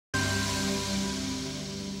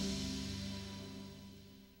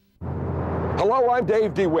Hello, I'm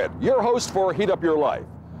Dave DeWitt, your host for Heat Up Your Life.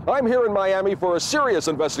 I'm here in Miami for a serious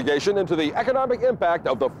investigation into the economic impact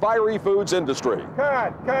of the fiery foods industry.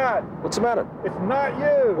 Cut! What's the matter? It's not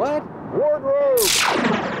you! What? Wardrobe!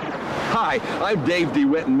 Hi, I'm Dave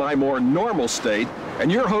DeWitt in my more normal state,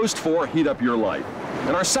 and your host for Heat Up Your Life.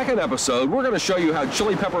 In our second episode, we're going to show you how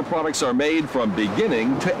chili pepper products are made from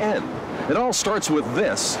beginning to end. It all starts with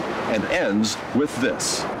this and ends with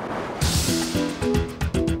this.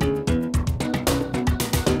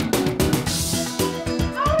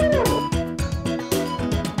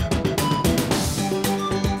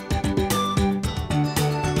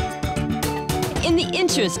 In the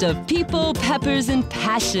interest of people, peppers, and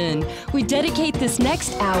passion, we dedicate this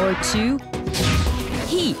next hour to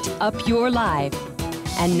Heat Up Your Life.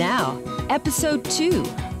 And now, Episode 2,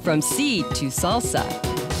 From Seed to Salsa.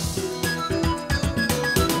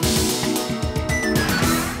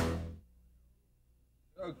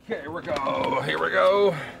 Okay, here we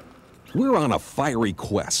go. We're on a fiery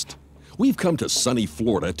quest. We've come to sunny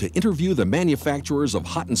Florida to interview the manufacturers of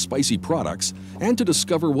hot and spicy products and to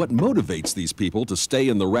discover what motivates these people to stay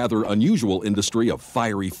in the rather unusual industry of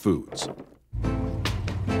fiery foods.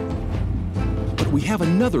 But we have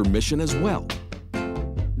another mission as well.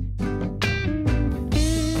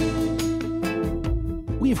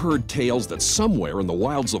 We've heard tales that somewhere in the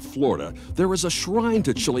wilds of Florida, there is a shrine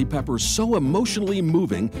to chili peppers so emotionally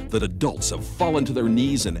moving that adults have fallen to their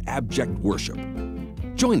knees in abject worship.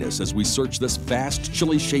 Join us as we search this vast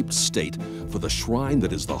chili-shaped state for the shrine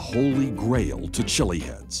that is the holy grail to chili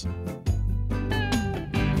heads.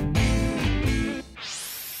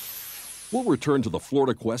 We'll return to the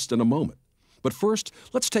Florida quest in a moment. But first,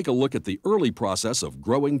 let's take a look at the early process of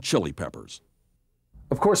growing chili peppers.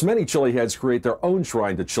 Of course, many chili heads create their own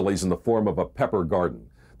shrine to chilies in the form of a pepper garden.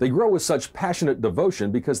 They grow with such passionate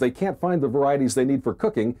devotion because they can't find the varieties they need for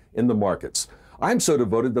cooking in the markets. I'm so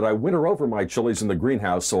devoted that I winter over my chilies in the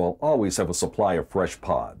greenhouse, so I'll always have a supply of fresh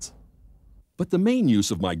pods. But the main use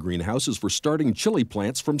of my greenhouse is for starting chili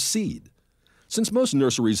plants from seed. Since most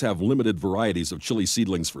nurseries have limited varieties of chili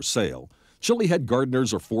seedlings for sale, chili head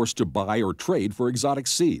gardeners are forced to buy or trade for exotic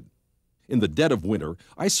seed. In the dead of winter,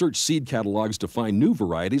 I search seed catalogs to find new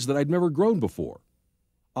varieties that I'd never grown before.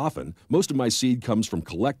 Often, most of my seed comes from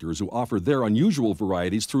collectors who offer their unusual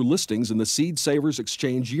varieties through listings in the Seed Savers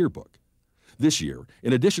Exchange Yearbook. This year,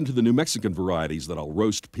 in addition to the New Mexican varieties that I'll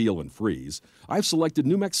roast, peel, and freeze, I've selected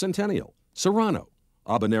New Mex Centennial, Serrano,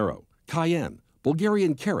 Habanero, Cayenne,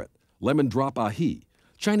 Bulgarian Carrot, Lemon Drop Ají,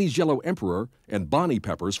 Chinese Yellow Emperor, and Bonnie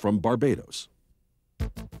peppers from Barbados.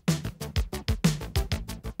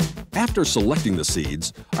 After selecting the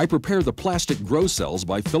seeds, I prepare the plastic grow cells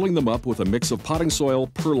by filling them up with a mix of potting soil,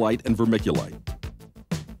 perlite, and vermiculite.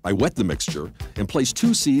 I wet the mixture and place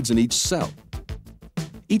 2 seeds in each cell.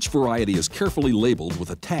 Each variety is carefully labeled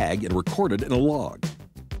with a tag and recorded in a log.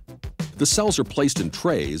 The cells are placed in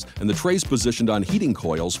trays, and the trays positioned on heating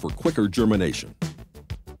coils for quicker germination.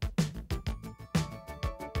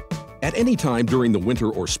 At any time during the winter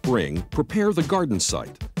or spring, prepare the garden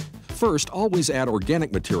site. First, always add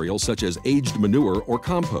organic material such as aged manure or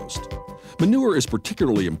compost. Manure is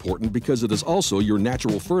particularly important because it is also your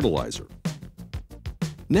natural fertilizer.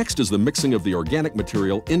 Next is the mixing of the organic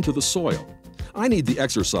material into the soil. I need the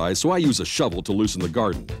exercise, so I use a shovel to loosen the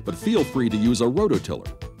garden, but feel free to use a rototiller.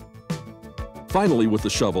 Finally, with the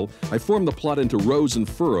shovel, I form the plot into rows and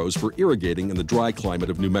furrows for irrigating in the dry climate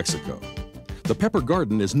of New Mexico. The pepper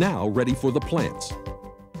garden is now ready for the plants.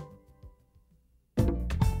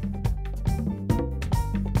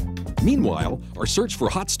 Meanwhile, our search for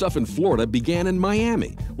hot stuff in Florida began in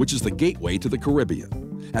Miami, which is the gateway to the Caribbean.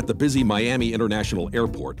 At the busy Miami International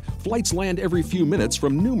Airport, flights land every few minutes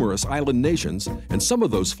from numerous island nations, and some of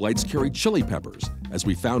those flights carry chili peppers, as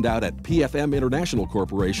we found out at PFM International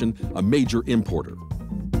Corporation, a major importer.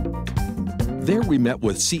 There we met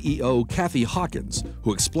with CEO Kathy Hawkins,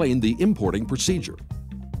 who explained the importing procedure.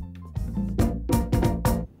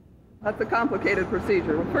 That's a complicated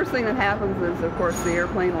procedure. The first thing that happens is, of course, the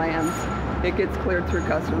airplane lands. It gets cleared through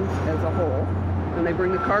customs as a whole. Then they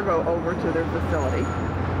bring the cargo over to their facility.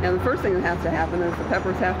 And the first thing that has to happen is the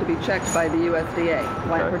peppers have to be checked by the USDA,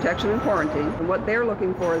 Plant Protection and Quarantine. And what they're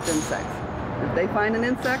looking for is insects. If they find an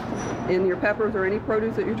insect in your peppers or any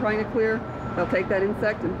produce that you're trying to clear, they'll take that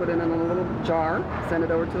insect and put it in a little jar, send it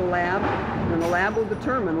over to the lab, and the lab will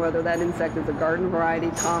determine whether that insect is a garden variety,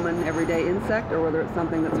 common, everyday insect, or whether it's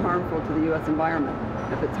something that's harmful to the U.S. environment.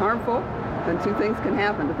 If it's harmful, then 2 things can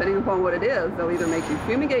happen. Depending upon what it is, they'll either make you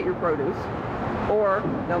fumigate your produce, or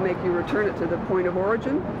they'll make you return it to the point of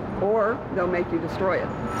origin, or they'll make you destroy it.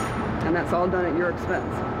 And that's all done at your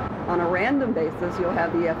expense. On a random basis, you'll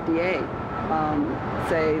have the FDA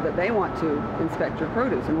say that they want to inspect your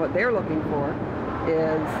produce, and what they're looking for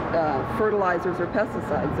is fertilizers or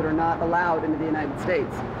pesticides that are not allowed into the United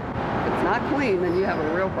States. If it's not clean, then you have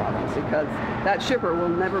a real problem, because that shipper will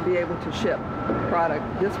never be able to ship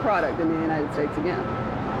this product in the United States again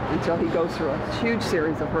until he goes through a huge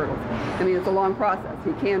series of hurdles. I mean, it's a long process.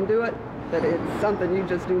 He can do it, but it's something you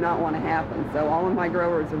just do not want to happen. So all of my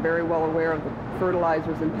growers are very well aware of the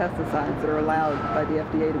fertilizers and pesticides that are allowed by the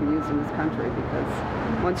FDA to be used in this country,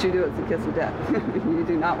 because once you do it, it's a kiss of death. You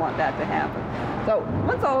do not want that to happen. So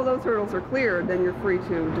once all of those hurdles are cleared, then you're free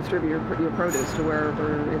to distribute your produce to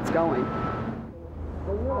wherever it's going.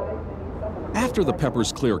 After the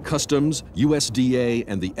peppers clear customs, USDA,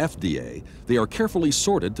 and the FDA, they are carefully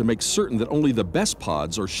sorted to make certain that only the best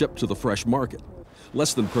pods are shipped to the fresh market.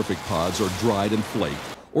 Less than perfect pods are dried and flaked,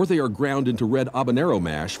 or they are ground into red habanero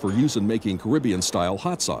mash for use in making Caribbean-style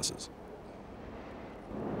hot sauces.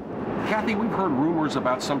 Kathy, we've heard rumors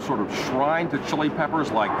about some sort of shrine to chili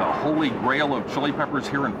peppers, like the holy grail of chili peppers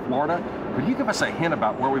here in Florida. Could you give us a hint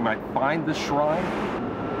about where we might find this shrine?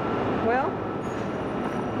 Well,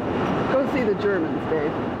 go see the Germans,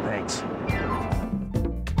 Dave. Thanks.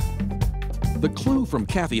 The clue from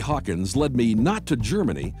Kathy Hawkins led me not to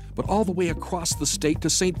Germany, but all the way across the state to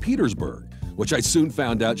St. Petersburg, which I soon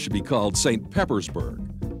found out should be called St. Peppersburg.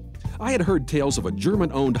 I had heard tales of a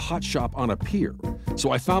German-owned hot shop on a pier,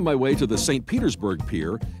 so I found my way to the St. Petersburg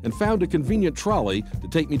pier and found a convenient trolley to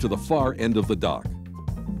take me to the far end of the dock.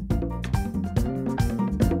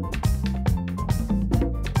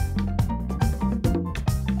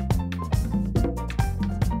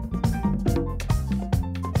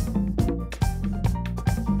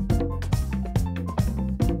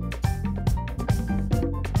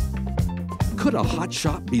 Could a hot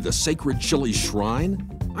shop be the sacred chili shrine?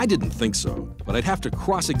 I didn't think so, but I'd have to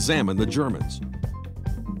cross-examine the Germans.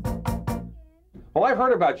 Well, I've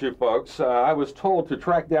heard about you folks. I was told to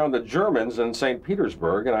track down the Germans in St.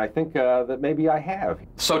 Petersburg, and I think that maybe I have.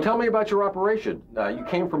 So tell me about your operation. You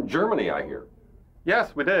came from Germany, I hear.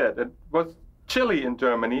 Yes, we did. It was chili in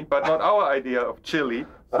Germany, but not our idea of chili.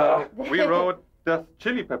 So we wrote das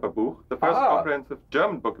Chili Pepper Buch, the first comprehensive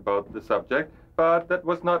German book about the subject, but that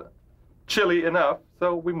was not chilly enough,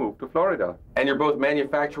 so we moved to Florida. And you're both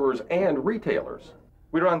manufacturers and retailers.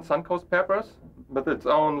 We run Suncoast Peppers with its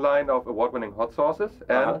own line of award-winning hot sauces,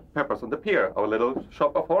 and Peppers on the Pier, our little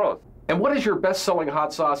shop of horrors. And what is your best-selling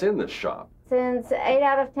hot sauce in this shop? Since 8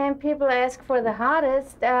 out of 10 people ask for the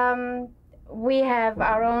hottest, we have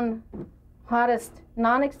our own hottest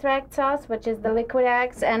non-extract sauce, which is the liquid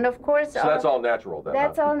X, and of course... So that's all natural then?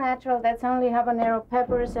 That's all natural. That's only habanero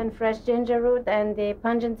peppers and fresh ginger root, and the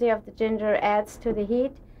pungency of the ginger adds to the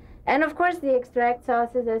heat. And of course the extract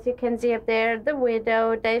sauces, as you can see up there, the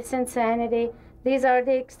Widow, Dave's Insanity. These are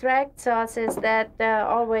the extract sauces that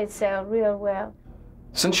always sell real well.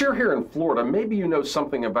 Since you're here in Florida, maybe you know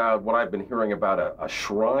something about what I've been hearing about a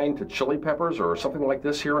shrine to chili peppers or something like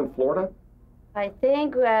this here in Florida? I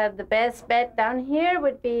think the best bet down here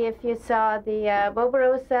would be if you saw the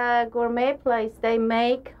Barbarossa gourmet place. They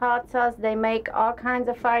make hot sauce, they make all kinds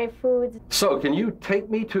of fiery foods. So can you take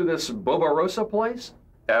me to this Barbarossa place?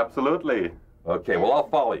 Absolutely. Okay, well, I'll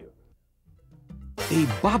follow you. A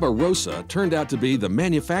Barbarossa turned out to be the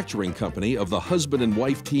manufacturing company of the husband and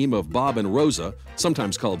wife team of Bob and Rosa,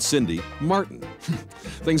 sometimes called Cindy, Martin.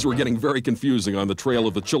 Things were getting very confusing on the trail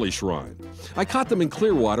of the chili shrine. I caught them in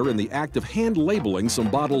Clearwater in the act of hand-labeling some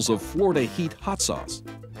bottles of Florida Heat hot sauce.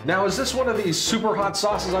 Now, is this one of these super hot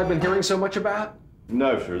sauces I've been hearing so much about?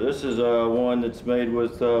 No, sir. This is one that's made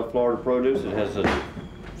with Florida produce. It has a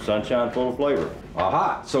sunshine full of flavor.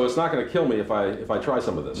 Aha! So it's not going to kill me if I try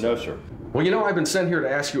some of this? No, sir. Well, you know, I've been sent here to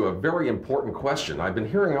ask you a very important question. I've been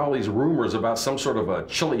hearing all these rumors about some sort of a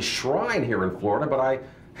chili shrine here in Florida, but I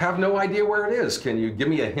have no idea where it is. Can you give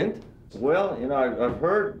me a hint? Well, you know, I've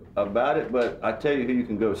heard about it, but I tell you who you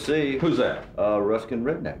can go see. Who's that? Ruskin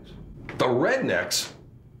Rednecks. The Rednecks?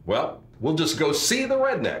 Well, we'll just go see the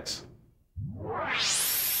Rednecks.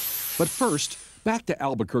 But first, back to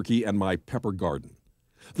Albuquerque and my pepper garden.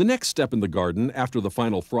 The next step in the garden, after the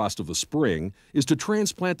final frost of the spring, is to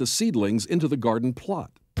transplant the seedlings into the garden plot.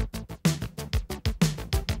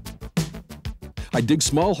 I dig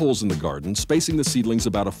small holes in the garden, spacing the seedlings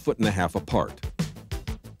about 1.5 feet apart.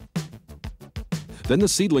 Then the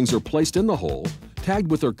seedlings are placed in the hole, tagged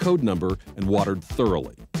with their code number, and watered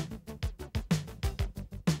thoroughly.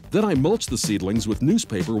 Then I mulch the seedlings with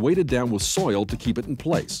newspaper weighted down with soil to keep it in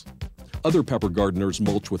place. Other pepper gardeners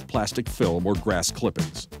mulch with plastic film or grass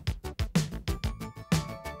clippings.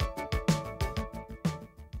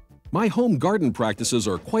 My home garden practices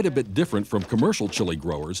are quite a bit different from commercial chili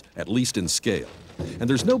growers, at least in scale. And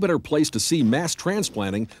there's no better place to see mass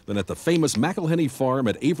transplanting than at the famous McElhenney Farm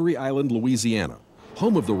at Avery Island, Louisiana,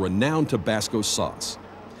 home of the renowned Tabasco sauce.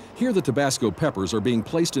 Here the Tabasco peppers are being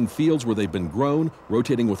placed in fields where they've been grown,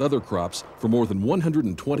 rotating with other crops for more than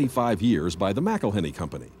 125 years by the McElhenney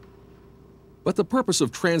Company. But the purpose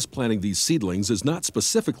of transplanting these seedlings is not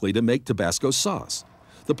specifically to make Tabasco sauce.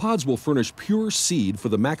 The pods will furnish pure seed for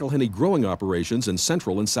the McElhenney growing operations in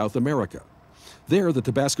Central and South America. There, the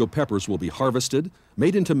Tabasco peppers will be harvested,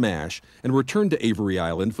 made into mash, and returned to Avery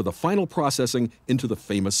Island for the final processing into the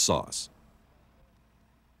famous sauce.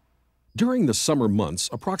 During the summer months,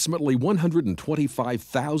 approximately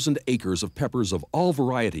 125,000 acres of peppers of all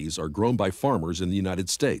varieties are grown by farmers in the United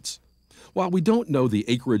States. While we don't know the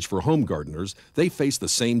acreage for home gardeners, they face the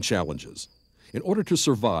same challenges. In order to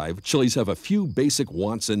survive, chilies have a few basic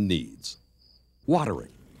wants and needs.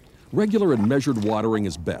 Watering. Regular and measured watering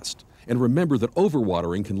is best, and remember that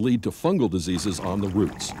overwatering can lead to fungal diseases on the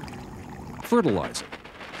roots. Fertilizing.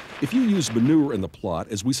 If you use manure in the plot,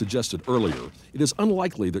 as we suggested earlier, it is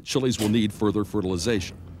unlikely that chilies will need further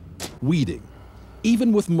fertilization. Weeding.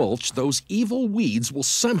 Even with mulch, those evil weeds will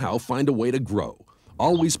somehow find a way to grow.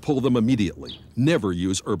 Always pull them immediately. Never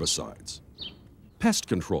use herbicides. Pest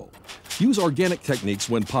control. Use organic techniques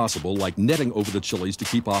when possible, like netting over the chilies to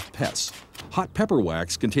keep off pests. Hot pepper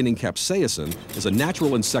wax containing capsaicin is a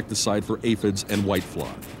natural insecticide for aphids and whitefly.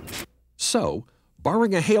 So,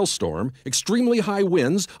 barring a hailstorm, extremely high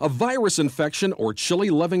winds, a virus infection, or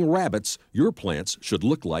chili-loving rabbits, your plants should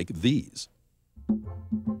look like these.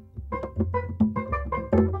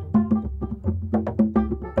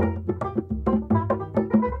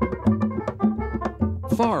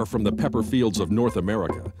 Far from the pepper fields of North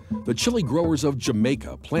America, the chili growers of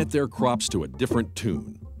Jamaica plant their crops to a different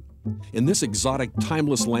tune. In this exotic,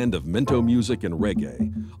 timeless land of minto music and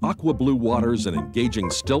reggae, aqua blue waters and engaging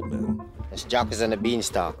stiltmen, it's Jock is on the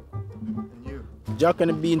beanstalk. Jock on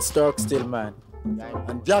the beanstalk still, man.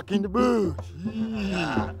 And Jock in the booth.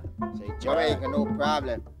 Yeah. Say Jamaica, no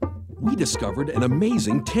problem. We discovered an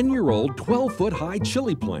amazing 10-year-old, 12-foot-high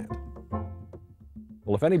chili plant.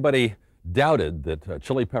 Well, if anybody doubted that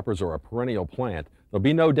chili peppers are a perennial plant, there'll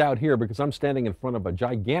be no doubt here because I'm standing in front of a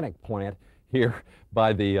gigantic plant here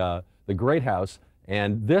by the Great House,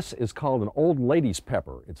 and this is called an old lady's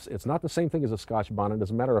pepper. It's not the same thing as a Scotch bonnet.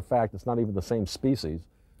 As a matter of fact, it's not even the same species.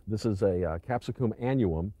 This is a Capsicum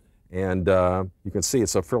annuum, and you can see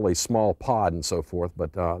it's a fairly small pod and so forth,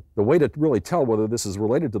 but the way to really tell whether this is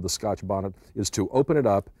related to the Scotch bonnet is to open it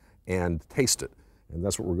up and taste it, and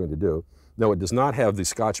that's what we're going to do. No, it does not have the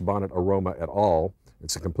Scotch bonnet aroma at all.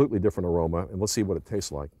 It's a completely different aroma, and let's see what it tastes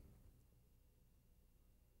like.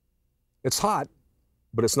 It's hot,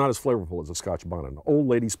 but it's not as flavorful as a Scotch bonnet. An old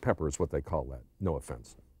lady's pepper is what they call that. No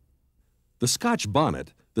offense. The Scotch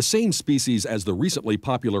bonnet, the same species as the recently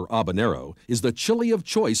popular habanero, is the chili of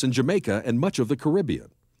choice in Jamaica and much of the Caribbean.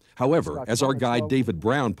 However, as our guide David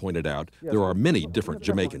Brown pointed out, there are many different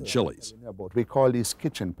Jamaican chilies. We call these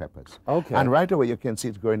kitchen peppers. Okay. And right away you can see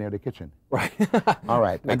it's growing near the kitchen. Right. All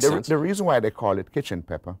right. Makes and sense. The reason why they call it kitchen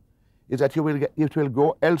pepper is that it will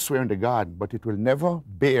go elsewhere in the garden, but it will never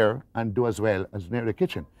bear and do as well as near the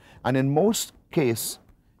kitchen. And in most cases,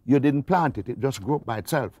 you didn't plant it, it just grew up by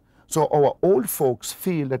itself. So our old folks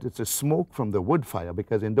feel that it's a smoke from the wood fire,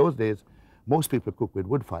 because in those days, most people cook with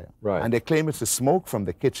wood fire. Right. And they claim it's the smoke from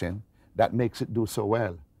the kitchen that makes it do so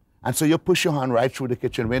well. And so you push your hand right through the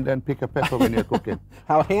kitchen window and pick a pepper when you're cooking.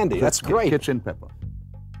 How handy, that's great. Kitchen pepper.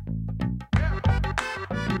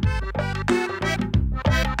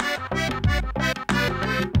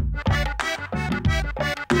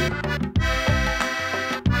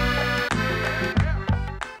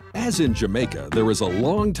 As in Jamaica, there is a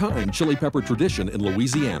long-time chili pepper tradition in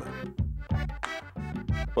Louisiana.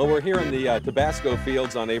 Well, we're here in the Tabasco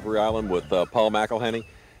fields on Avery Island with Paul McElhenney,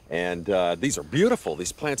 and these are beautiful.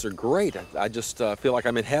 These plants are great. I just feel like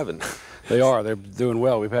I'm in heaven. They are. They're doing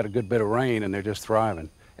well. We've had a good bit of rain, and they're just thriving.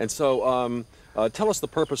 And so tell us the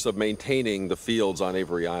purpose of maintaining the fields on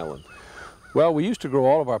Avery Island. Well, we used to grow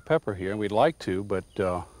all of our pepper here, and we'd like to, but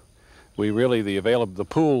the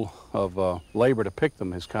pool of labor to pick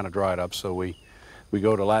them has kind of dried up, so we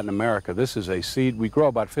go to Latin America. This is a seed. We grow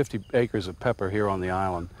about 50 acres of pepper here on the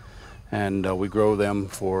island, and we grow them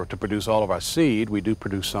to produce all of our seed. We do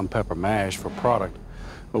produce some pepper mash for product,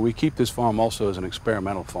 But we keep this farm also as an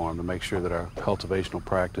experimental farm to make sure that our cultivational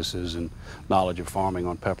practices and knowledge of farming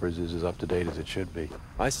on peppers is as up to date as it should be.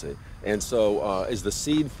 I see. And so is the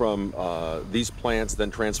seed from these plants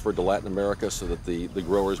then transferred to Latin America so that the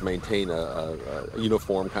growers maintain a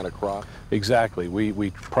uniform kind of crop? Exactly.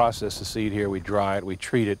 We process the seed here, we dry it, we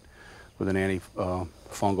treat it with an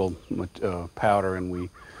antifungal powder, and we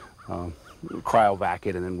cryovac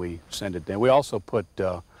it, and then we send it down. We also put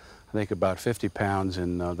I think about 50 pounds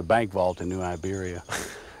in the bank vault in New Iberia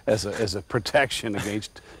as a protection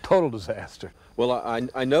against total disaster. Well,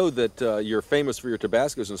 I know that you're famous for your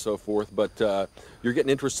Tabascos and so forth, but you're getting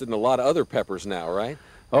interested in a lot of other peppers now, right?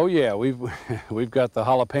 Oh yeah, we've got the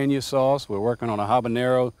jalapeno sauce. We're working on a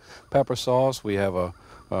habanero pepper sauce. We have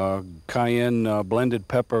a cayenne blended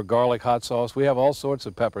pepper garlic hot sauce. We have all sorts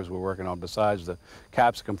of peppers we're working on besides the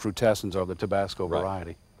capsicum frutescens or the Tabasco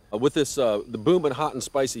variety. With this, the boom in hot and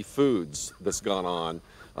spicy foods that's gone on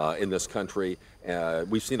in this country,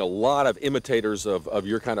 we've seen a lot of imitators of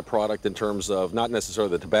your kind of product in terms of not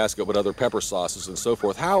necessarily the Tabasco, but other pepper sauces and so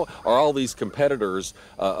forth. How are all these competitors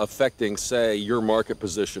affecting, say, your market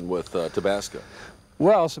position with Tabasco?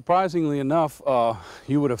 Well, surprisingly enough,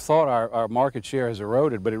 you would have thought our market share has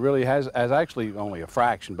eroded, but it really has actually only a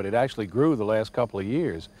fraction, but it actually grew the last couple of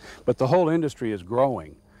years. But the whole industry is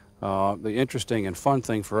growing. The interesting and fun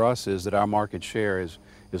thing for us is that our market share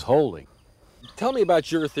is holding. Tell me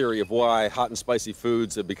about your theory of why hot and spicy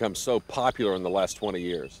foods have become so popular in the last 20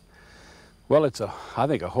 years. Well, it's I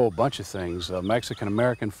think a whole bunch of things.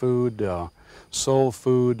 Mexican-American food, soul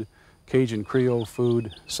food, Cajun Creole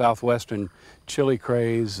food, Southwestern chili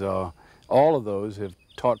craze, all of those have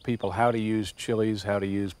taught people how to use chilies, how to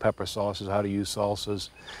use pepper sauces, how to use salsas,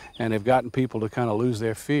 and have gotten people to kind of lose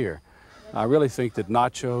their fear. I really think that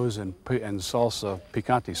nachos and salsa,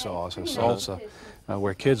 picante sauce, or salsa,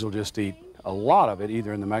 where kids will just eat a lot of it,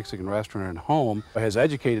 either in the Mexican restaurant or at home, has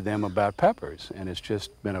educated them about peppers, and it's just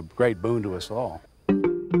been a great boon to us all.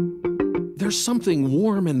 There's something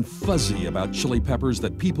warm and fuzzy about chili peppers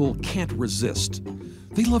that people can't resist.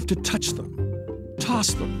 They love to touch them,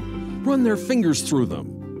 toss them, run their fingers through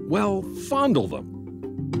them, well, fondle them.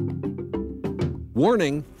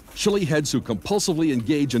 Warning, chili heads who compulsively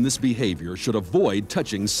engage in this behavior should avoid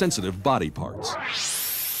touching sensitive body parts.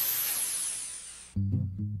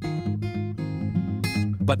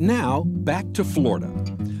 But now, back to Florida.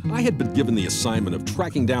 I had been given the assignment of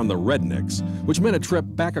tracking down the rednecks, which meant a trip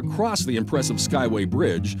back across the impressive Skyway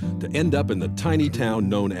Bridge to end up in the tiny town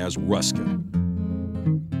known as Ruskin.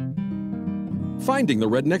 Finding the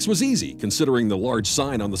rednecks was easy, considering the large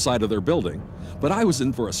sign on the side of their building, but I was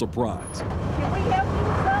in for a surprise. Can we help you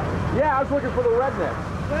with something? Yeah, I was looking for the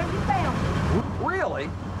rednecks. Where have you found them? Really?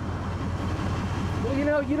 Well, you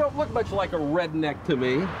know, you don't look much like a redneck to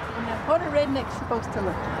me. Now, what are rednecks supposed to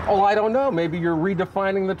look like? Oh, I don't know. Maybe you're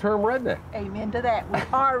redefining the term redneck. Amen to that. We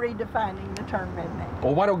are redefining the term redneck.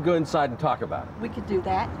 Well, why don't we go inside and talk about it? We could do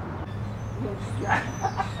that.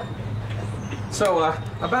 So,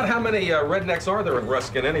 about how many rednecks are there in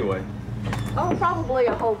Ruskin anyway? Oh, probably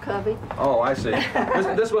a whole covey. Oh, I see.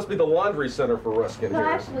 This must be the laundry center for Ruskin No, here.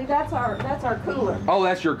 actually, that's our cooler. Oh,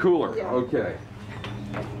 that's your cooler. Yeah. Okay.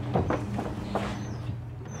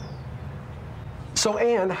 So,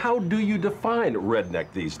 Ann, how do you define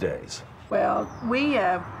redneck these days? Well, we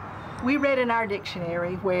read in our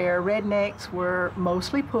dictionary where rednecks were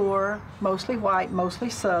mostly poor, mostly white,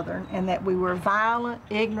 mostly Southern, and that we were violent,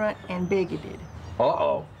 ignorant, and bigoted.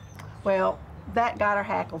 Uh-oh. Well, that got our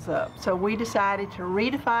hackles up. So we decided to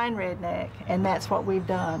redefine redneck, and that's what we've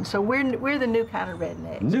done. So we're the new kind of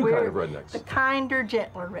rednecks. New kind of rednecks. The kinder,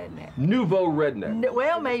 gentler redneck. Nouveau redneck.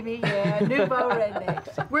 Well, maybe, yeah, nouveau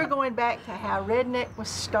rednecks. We're going back to how redneck was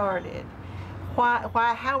started.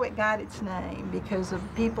 How it got its name, because of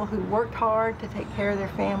people who worked hard to take care of their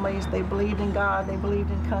families. They believed in God, they believed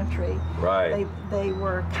in country. Right. They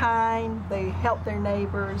were kind, they helped their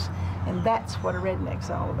neighbors, and that's what a redneck's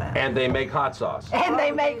all about. And they make hot sauce. And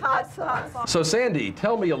they make hot sauce. So, Sandy,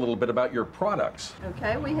 tell me a little bit about your products.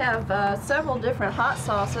 Okay, we have several different hot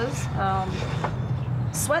sauces.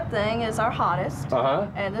 Sweat Thing is our hottest,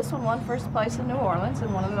 and this one won first place in New Orleans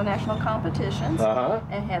in one of the national competitions.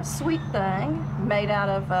 And have Sweet Thing, made out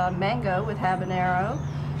of mango with habanero,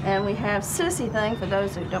 and we have Sissy Thing for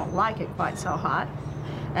those who don't like it quite so hot.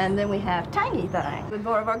 And then we have Tangy Thing with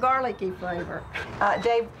more of our garlicky flavor.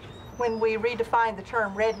 Dave, when we redefine the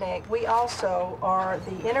term redneck, we also are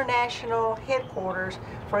the international headquarters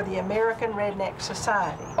for the American Redneck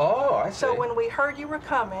Society. Oh, I see. So when we heard you were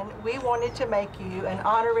coming, we wanted to make you an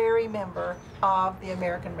honorary member of the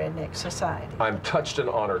American Redneck Society. I'm touched and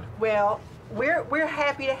honored. Well, we're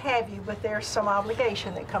happy to have you, but there's some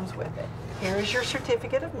obligation that comes with it. Here is your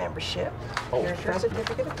certificate of membership. Oh. Here's your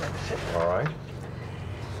certificate of membership. All right.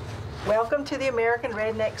 Welcome to the American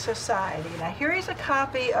Redneck Society. Now, here is a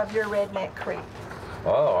copy of your Redneck Creed.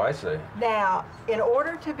 Oh, I see. Now, in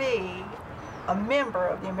order to be a member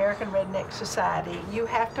of the American Redneck Society, you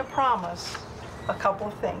have to promise a couple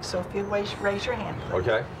of things. So if you raise your hand, please.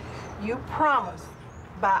 Okay. You promise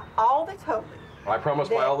by all that's holy. I promise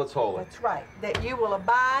by all that's holy. That's right. That you will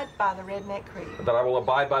abide by the Redneck Creed. That I will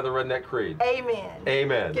abide by the Redneck Creed. Amen.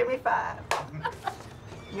 Amen. Give me 5.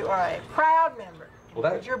 You are a proud member. Well,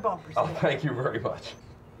 Here's your bumpers. Oh, thank you very much.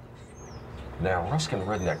 Now, Ruskin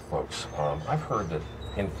Redneck folks, I've heard that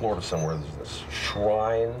in Florida somewhere there's this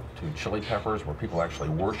shrine to chili peppers where people actually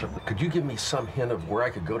worship. Could you give me some hint of where I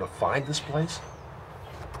could go to find this place?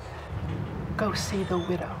 Go see the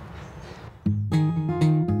widow.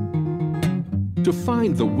 To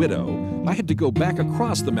find the widow, I had to go back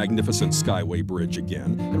across the magnificent Skyway Bridge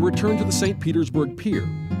again and return to the St. Petersburg Pier,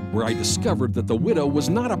 where I discovered that the widow was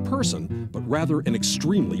not a person, but rather an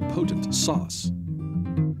extremely potent sauce.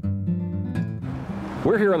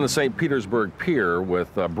 We're here on the St. Petersburg Pier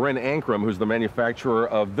with Bren Ankrum, who's the manufacturer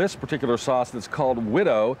of this particular sauce that's called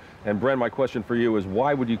Widow. And Bren, my question for you is,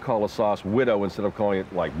 why would you call a sauce Widow instead of calling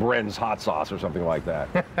it like Bren's hot sauce or something like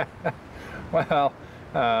that? Well,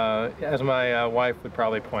 as my wife would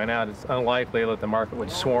probably point out, it's unlikely that the market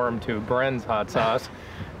would swarm to Bren's hot sauce.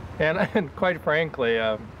 And quite frankly,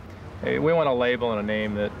 we want a label and a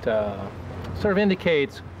name that sort of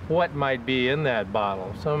indicates what might be in that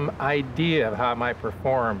bottle, some idea of how it might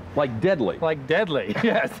perform. Like deadly? Like deadly,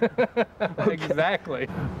 yes. Exactly.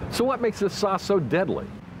 So what makes this sauce so deadly?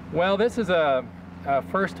 Well, this is a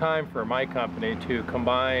first time for my company to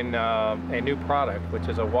combine a new product, which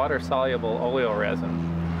is a water-soluble oleo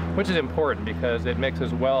resin, which is important because it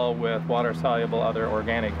mixes well with water-soluble other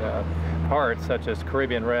organic parts, such as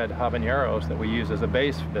Caribbean red habaneros that we use as a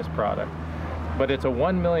base for this product. But it's a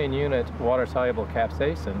 1 million unit water-soluble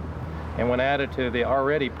capsaicin, and when added to the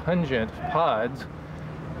already pungent pods,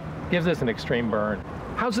 gives us an extreme burn.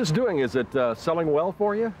 How's this doing? Is it selling well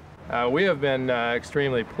for you? We have been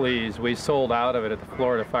extremely pleased. We sold out of it at the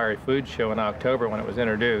Florida Fiery Food Show in October when it was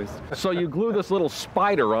introduced. So you glue this little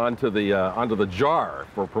spider onto the jar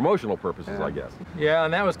for promotional purposes, I guess. Yeah,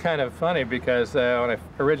 and that was kind of funny because when I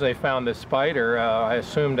originally found this spider, I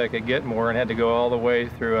assumed I could get more and had to go all the way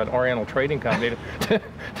through an Oriental trading company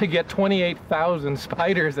to get 28,000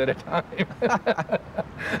 spiders at a time.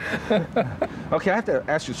 Okay, I have to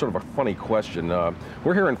ask you sort of a funny question.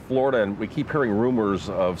 We're here in Florida and we keep hearing rumors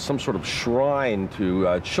of some sort of shrine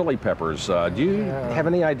to chili peppers. Do you have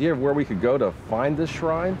any idea of where we could go to find this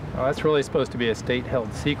shrine? Oh, that's really supposed to be a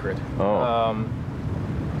state-held secret. Oh.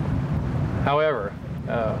 However,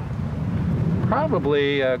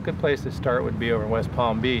 probably a good place to start would be over in West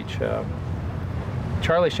Palm Beach.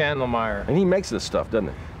 Charlie Chandlemeyer. And he makes this stuff, doesn't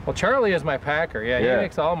he? Well, Charlie is my packer. Yeah, he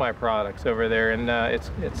makes all my products over there, and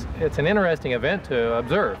it's an interesting event to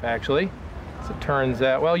observe, actually. As it turns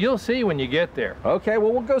out, well, you'll see when you get there. Okay,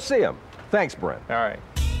 well, we'll go see him. Thanks, Brent. All right.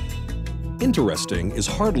 Interesting is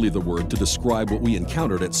hardly the word to describe what we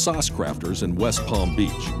encountered at Sauce Crafters in West Palm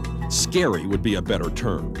Beach. Scary would be a better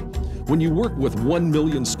term. When you work with 1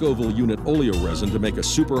 million Scoville unit oleo resin to make a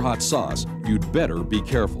super hot sauce, you'd better be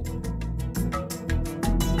careful.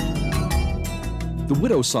 The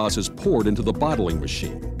Widow sauce is poured into the bottling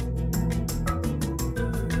machine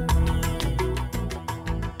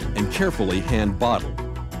and carefully hand bottled.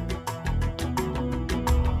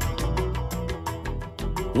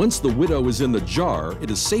 Once the Widow is in the jar, it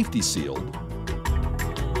is safety sealed,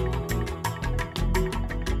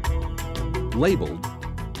 labeled,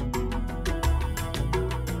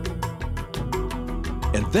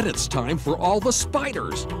 and then it's time for all the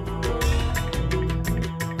spiders.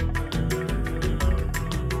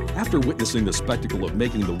 After witnessing the spectacle of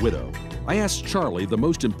making the Widow, I asked Charlie the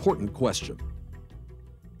most important question.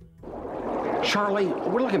 Charlie,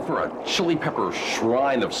 we're looking for a chili pepper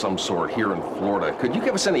shrine of some sort here in Florida. Could you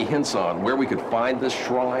give us any hints on where we could find this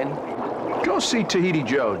shrine? Go see Tahiti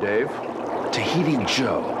Joe, Dave. Tahiti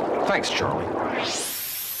Joe. Thanks, Charlie.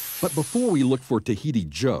 But before we look for Tahiti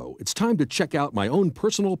Joe, it's time to check out my own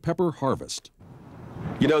personal pepper harvest.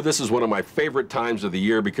 You know, this is one of my favorite times of the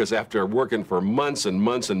year because after working for months and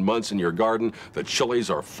months and months in your garden, the chilies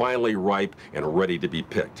are finally ripe and ready to be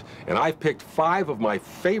picked. And I've picked 5 of my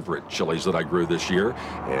favorite chilies that I grew this year,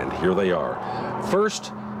 and here they are.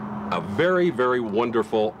 First, A very, very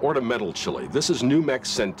wonderful ornamental chili. This is New Mex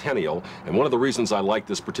Centennial, and one of the reasons I like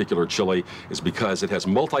this particular chili is because it has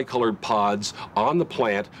multicolored pods on the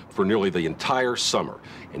plant for nearly the entire summer.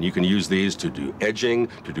 And you can use these to do edging,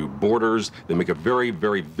 to do borders. They make a very,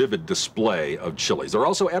 very vivid display of chilies. They're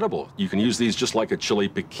also edible. You can use these just like a chili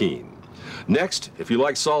piquin. Next, if you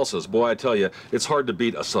like salsas, boy, I tell you, it's hard to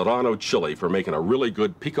beat a Serrano chili for making a really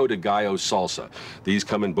good pico de gallo salsa. These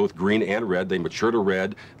come in both green and red. They mature to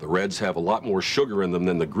red. The reds have a lot more sugar in them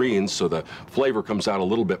than the greens, so the flavor comes out a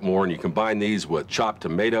little bit more, and you combine these with chopped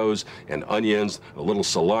tomatoes and onions, a little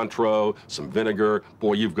cilantro, some vinegar.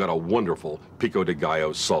 Boy, you've got a wonderful pico de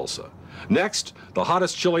gallo salsa. Next, the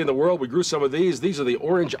hottest chili in the world. We grew some of these. These are the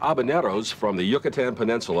orange habaneros from the Yucatan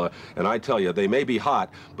Peninsula, and I tell you, they may be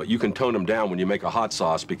hot, but you can tone them down when you make a hot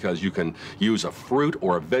sauce because you can use a fruit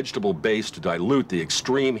or a vegetable base to dilute the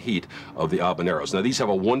extreme heat of the habaneros. Now, these have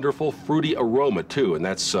a wonderful fruity aroma, too, and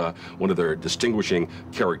that's one of their distinguishing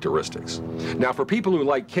characteristics. Now, for people who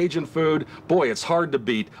like Cajun food, boy, it's hard to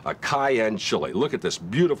beat a cayenne chili. Look at this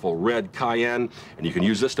beautiful red cayenne, and you can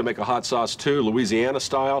use this to make a hot sauce, too, Louisiana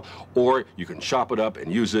style, or you can chop it up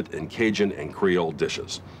and use it in Cajun and Creole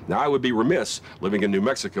dishes. Now, I would be remiss living in New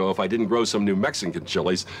Mexico if I didn't grow some New Mexican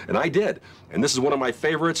chilies, and I did. And this is one of my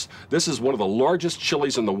favorites. This is one of the largest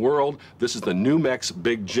chilies in the world. This is the New Mex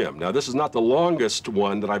Big Jim. Now, this is not the longest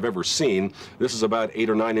one that I've ever seen. This is about 8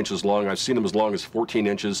 or 9 inches long. I've seen them as long as 14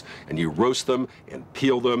 inches, and you roast them and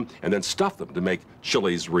peel them and then stuff them to make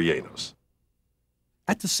chilies rellenos.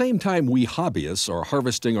 At the same time we hobbyists are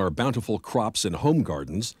harvesting our bountiful crops in home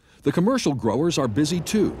gardens, the commercial growers are busy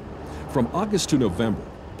too. From August to November,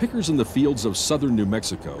 pickers in the fields of southern New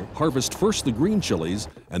Mexico harvest first the green chilies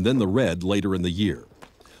and then the red later in the year.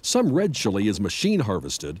 Some red chili is machine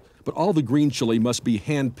harvested, but all the green chili must be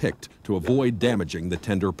hand-picked to avoid damaging the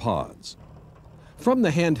tender pods. From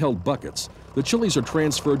the handheld buckets, the chilies are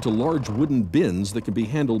transferred to large wooden bins that can be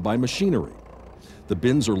handled by machinery. The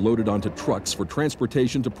bins are loaded onto trucks for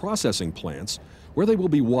transportation to processing plants, where they will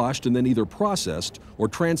be washed and then either processed or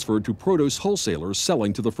transferred to produce wholesalers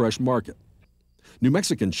selling to the fresh market. New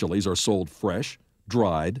Mexican chilies are sold fresh,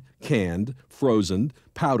 dried, canned, frozen,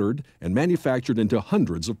 powdered, and manufactured into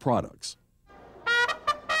hundreds of products.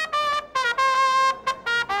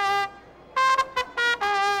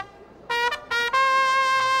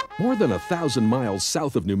 More than 1,000 miles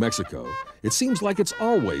south of New Mexico, it seems like it's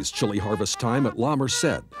always chili harvest time at La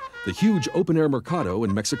Merced, the huge open-air mercado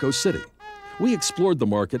in Mexico City. We explored the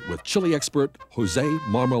market with chili expert Jose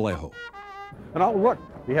Marmolejo. And oh, look,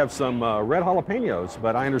 we have some red jalapenos,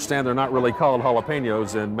 but I understand they're not really called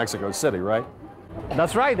jalapenos in Mexico City, right?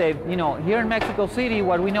 That's right, Dave. You know, here in Mexico City,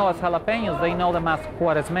 what we know as jalapenos, they know them as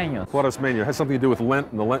cuaresmeños. Cuaresmeño has something to do with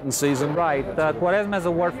Lent and the Lenten season? Right. Cuaresma is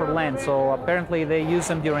a word for Lent, so apparently they use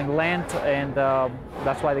them during Lent, and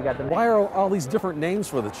that's why they got the name. Why are all these different names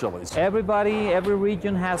for the chilies? Every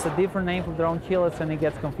region has a different name for their own chilies, and it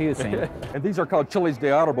gets confusing. And these are called chiles de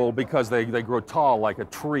árbol because they grow tall like a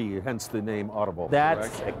tree, hence the name árbol.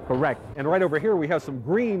 That's correct. And right over here we have some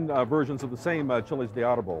green versions of the same chiles de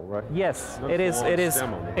árbol, right? Yes, it is.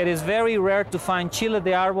 It is very rare to find chile de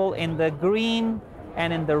árbol in the green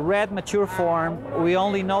and in the red mature form. We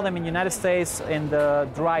only know them in the United States in the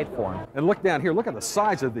dried form. And look down here, look at the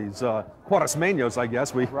size of these cuaresmeños, I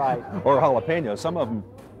guess, right. Or jalapenos. Some of them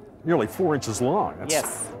nearly 4 inches long. That's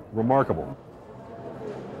yes. Remarkable.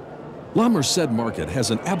 La Merced Market has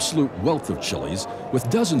an absolute wealth of chilies with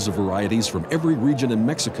dozens of varieties from every region in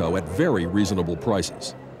Mexico at very reasonable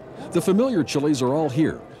prices. The familiar chilies are all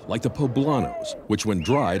here, like the poblanos, which when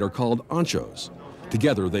dried are called anchos.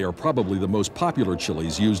 Together, they are probably the most popular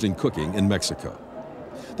chilies used in cooking in Mexico.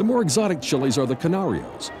 The more exotic chilies are the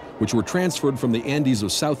canarios, which were transferred from the Andes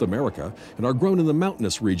of South America and are grown in the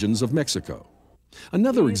mountainous regions of Mexico.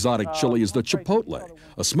 Another exotic chili is the chipotle,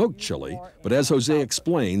 a smoked chili, but as Jose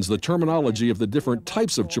explains, the terminology of the different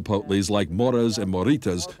types of chipotles like moras and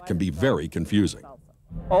moritas can be very confusing.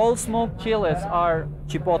 All smoked chiles are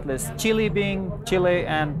chipotles, chili being chili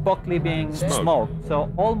and pocle being smoked.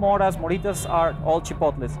 So all moras, moritas are all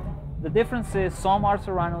chipotles. The difference is some are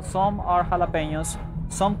serranos, some are jalapenos,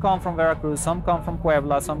 some come from Veracruz, some come from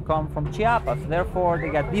Puebla, some come from Chiapas. Therefore, they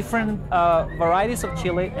got different varieties of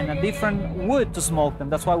chili and a different wood to smoke them.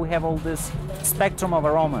 That's why we have all this spectrum of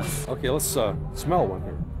aromas. Okay, let's smell one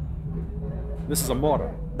here. This is a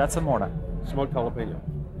mora. That's a mora. Smoked jalapeno.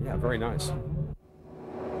 Yeah, very nice.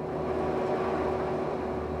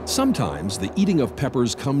 Sometimes the eating of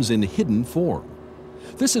peppers comes in hidden form.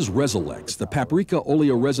 This is Resolex, the paprika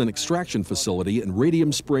oleoresin extraction facility in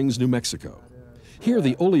Radium Springs, New Mexico. Here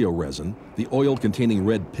the oleoresin, the oil containing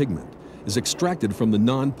red pigment, is extracted from the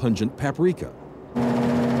non-pungent paprika.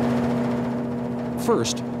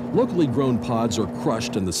 First, locally grown pods are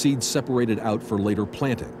crushed and the seeds separated out for later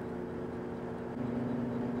planting.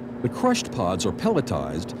 The crushed pods are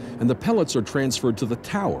pelletized, and the pellets are transferred to the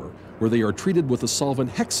tower, where they are treated with the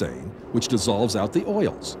solvent hexane, which dissolves out the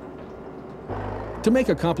oils. To make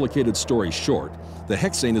a complicated story short, the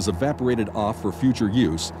hexane is evaporated off for future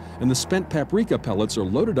use, and the spent paprika pellets are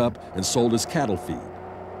loaded up and sold as cattle feed.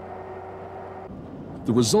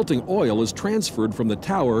 The resulting oil is transferred from the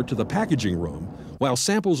tower to the packaging room, while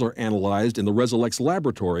samples are analyzed in the Resolex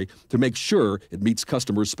laboratory to make sure it meets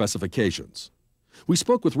customers' specifications. We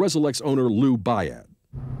spoke with Resolex owner Lou Bayad.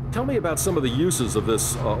 Tell me about some of the uses of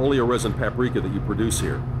this oleoresin paprika that you produce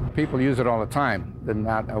here. People use it all the time. They're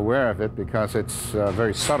not aware of it because it's a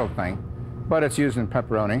very subtle thing, but it's used in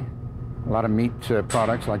pepperoni, a lot of meat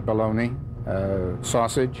products like bologna,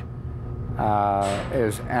 sausage,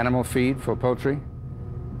 is animal feed for poultry,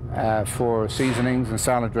 for seasonings and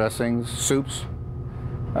salad dressings, soups,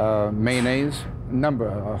 mayonnaise,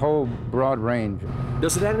 a whole broad range.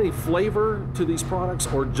 Does it add any flavor to these products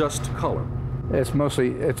or just color? It's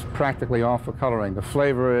practically all for coloring. The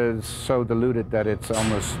flavor is so diluted that it's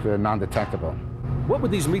almost non-detectable. What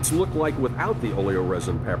would these meats look like without the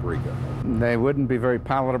oleoresin paprika? They wouldn't be very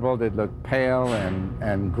palatable. They'd look pale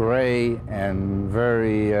and gray and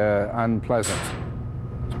very unpleasant,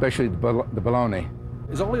 especially the bologna.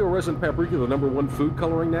 Is oleoresin paprika the #1 food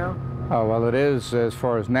coloring now? Oh, well, it is as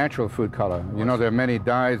far as natural food color. You know, there are many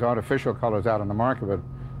dyes, artificial colors out on the market, but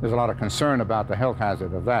there's a lot of concern about the health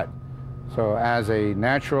hazard of that. So as a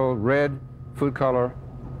natural red food color,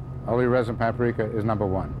 oleoresin paprika is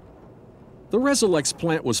 #1. The Resolex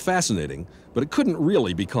plant was fascinating, but it couldn't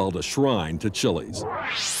really be called a shrine to chilies.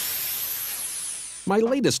 My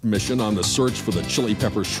latest mission on the search for the chili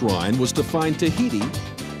pepper shrine was to find Tahiti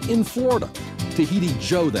in Florida. Tahiti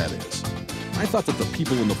Joe, that is. I thought that the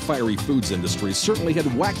people in the fiery foods industry certainly had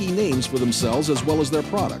wacky names for themselves as well as their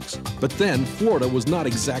products. But then, Florida was not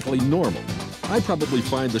exactly normal. I'd probably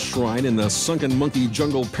find the shrine in the Sunken Monkey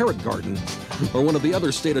Jungle Parrot Garden, or one of the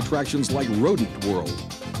other state attractions like Rodent World.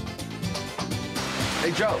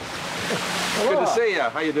 Hey, Joe. Good to see you.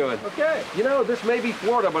 How you doing? Okay. You know, this may be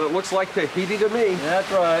Florida, but it looks like Tahiti to me.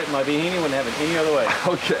 That's right. My bikini wouldn't have it any other way.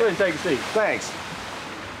 Okay. Go ahead and take a seat. Thanks.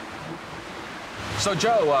 So,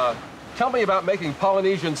 Joe, tell me about making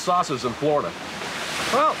Polynesian sauces in Florida.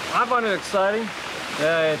 Well, I find it exciting.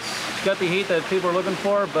 It's got the heat that people are looking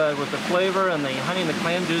for, but with the flavor and the honey and the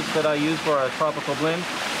clam juice that I use for our tropical blend,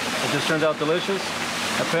 it just turns out delicious.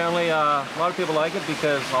 Apparently, a lot of people like it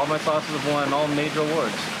because all my sauces have won all major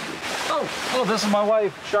awards. Oh, this is my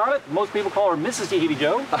wife, Charlotte. Most people call her Mrs. Tahiti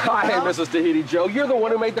Joe. Hi, Mrs. Tahiti Joe. You're the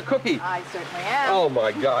one who made the cookie. I certainly am. Oh,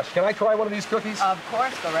 my gosh. Can I try one of these cookies? Of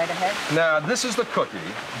course. Go right ahead. Now, this is the cookie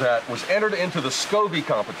that was entered into the SCOBY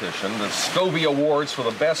competition, the SCOBY Awards for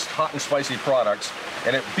the best hot and spicy products,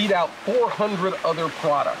 and it beat out 400 other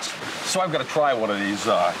products. So I've got to try one of these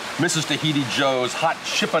Mrs. Tahiti Joe's hot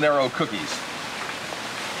chipinero cookies.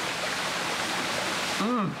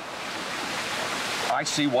 Mmm. I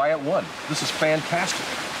see why it won. This is fantastic.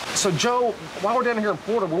 So, Joe, while we're down here in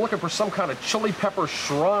Florida, we're looking for some kind of chili pepper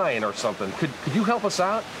shrine or something. Could you help us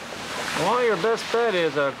out? Well, your best bet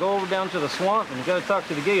is go over down to the swamp and you got to talk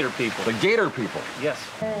to the gator people. The gator people? Yes.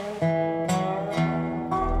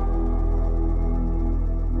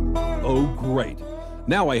 Oh, great.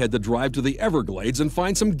 Now I had to drive to the Everglades and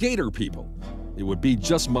find some gator people. It would be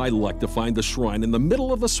just my luck to find the shrine in the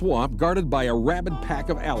middle of the swamp guarded by a rabid pack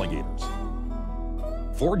of alligators.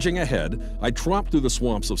 Forging ahead, I tromped through the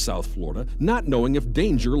swamps of South Florida, not knowing if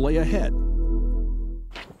danger lay ahead.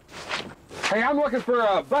 Hey, I'm looking for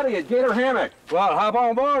a buddy at Gator Hammock. Well, hop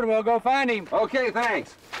on board and we'll go find him. Okay,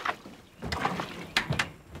 thanks.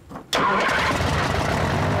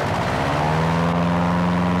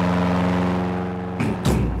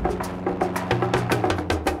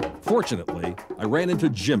 Fortunately, I ran into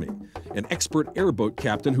Jimmy, an expert airboat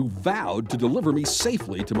captain who vowed to deliver me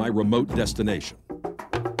safely to my remote destination.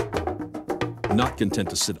 Not content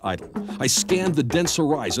to sit idle, I scanned the dense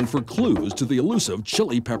horizon for clues to the elusive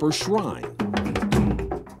chili pepper shrine.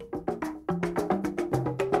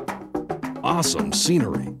 Awesome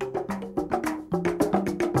scenery.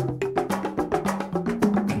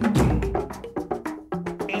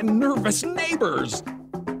 And nervous neighbors.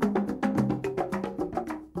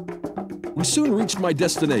 We soon reached my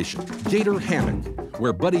destination, Gator Hammock,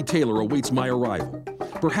 where Buddy Taylor awaits my arrival.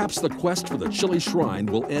 Perhaps the quest for the chili shrine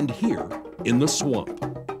will end here in the swamp.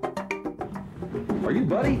 Are you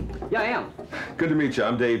Buddy? Yeah, I am. Good to meet you.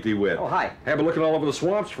 I'm Dave DeWitt. Oh, hi. I've been looking all over the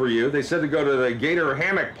swamps for you. They said to go to the gator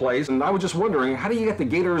hammock place, and I was just wondering, how do you get the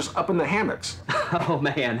gators up in the hammocks? Oh,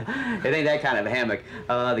 man, it ain't that kind of a hammock.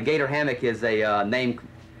 The gator hammock is a name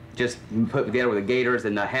just put together with the gators,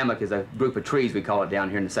 and the hammock is a group of trees, we call it down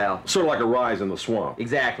here in the South. Sort of like a rise in the swamp.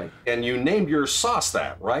 Exactly. And you named your sauce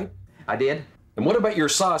that, right? I did. And what about your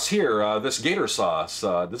sauce here, this gator sauce?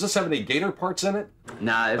 Does this have any gator parts in it?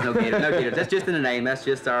 Nah, there's no gator, no gators. That's just in the name. That's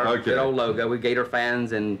just our good old logo. We're gator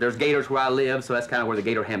fans, and there's gators where I live, so that's kind of where the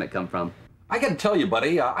gator hammock come from. I got to tell you,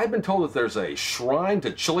 buddy, I've been told that there's a shrine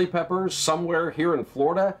to chili peppers somewhere here in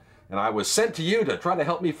Florida, and I was sent to you to try to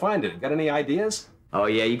help me find it. Got any ideas? Oh,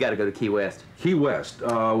 yeah, you got to go to Key West. Key West.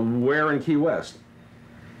 Where in Key West?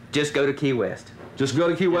 Just go to Key West. Just go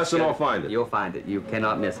to Key West and I'll find it. You'll find it. You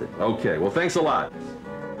cannot miss it. Okay, well, thanks a lot.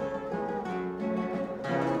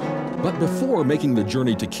 But before making the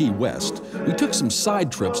journey to Key West, we took some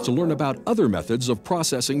side trips to learn about other methods of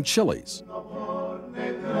processing chilies.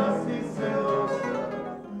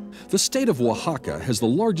 The state of Oaxaca has the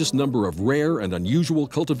largest number of rare and unusual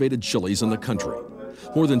cultivated chilies in the country.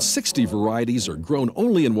 More than 60 varieties are grown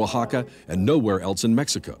only in Oaxaca and nowhere else in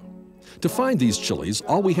Mexico. To find these chilies,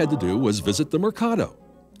 all we had to do was visit the mercado.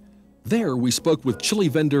 There, we spoke with chili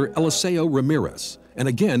vendor Eliseo Ramirez, and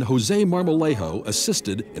again, Jose Marmolejo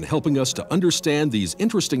assisted in helping us to understand these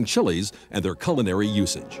interesting chilies and their culinary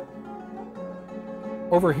usage.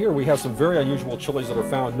 Over here, we have some very unusual chilies that are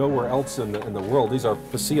found nowhere else in the world. These are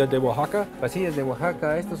pasilla de Oaxaca. Pasillas de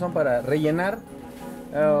Oaxaca, estos son para rellenar,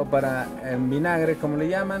 para vinagre, como le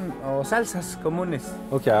llaman, o salsas comunes.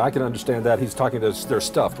 Okay, I can understand that. He's talking to, they're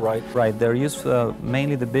stuffed, right? Right, they're used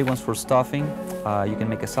mainly the big ones for stuffing. You can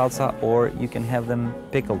make a salsa, or you can have them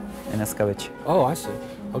pickled in escabeche. Oh, I see.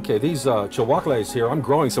 Okay, these chihuahuas here, I'm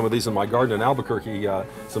growing some of these in my garden in Albuquerque,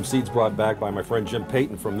 some seeds brought back by my friend Jim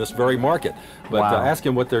Payton from this very market. But ask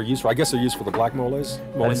him what they're used for. I guess they're used for the black moles?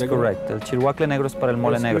 That is correct. El chihuahua negro es para el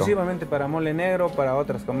mole negro. Exclusivamente para mole negro, para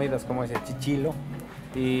otras comidas como ese chichilo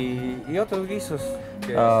y otros guisos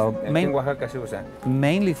que en Oaxaca se usan.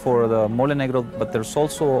 Mainly for the mole negro, but there's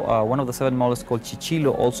also one of the 7 moles called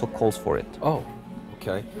chichilo also calls for it. Oh,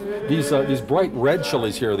 okay. These bright red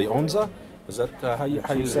chilies here, the onza? Is that how you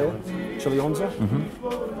say it? Chili onza?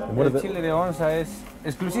 Mm-hmm. El chile de onza es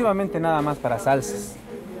exclusivamente nada más para salsas.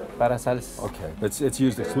 Para salsas. Okay, it's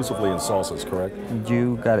used exclusively in salsas, correct?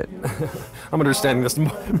 You got it. I'm understanding this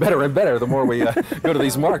better and better the more we go to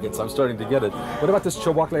these markets. I'm starting to get it. What about this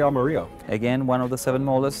chihuahua amarillo? Again, one of the 7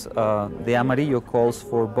 moles. The amarillo calls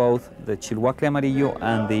for both the chihuahua amarillo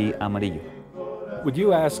and the amarillo. Would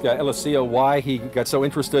you ask Eliseo why he got so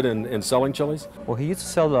interested in selling chilies? Well, he used to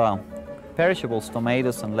sell perishables,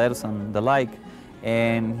 tomatoes and lettuce and the like,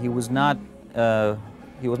 and he was not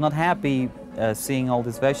happy seeing all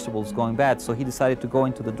these vegetables going bad, so he decided to go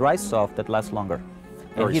into the dry stuff that lasts longer.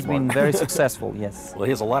 And he's been very successful, yes. Well, he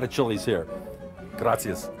has a lot of chilies here.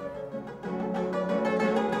 Gracias.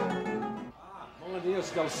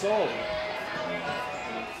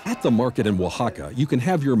 At the market in Oaxaca, you can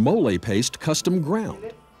have your mole paste custom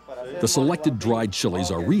ground. The selected dried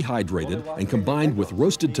chilies are rehydrated and combined with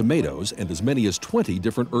roasted tomatoes and as many as 20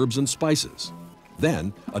 different herbs and spices.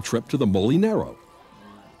 Then, a trip to the molinero.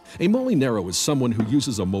 A molinero is someone who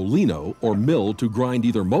uses a molino or mill to grind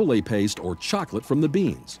either mole paste or chocolate from the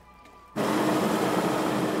beans.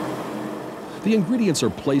 The ingredients are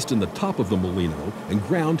placed in the top of the molino and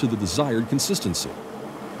ground to the desired consistency.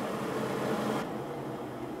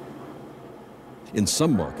 In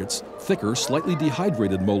some markets, thicker, slightly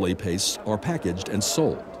dehydrated mole pastes are packaged and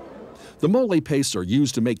sold. The mole pastes are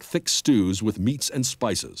used to make thick stews with meats and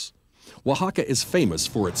spices. Oaxaca is famous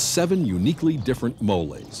for its 7 uniquely different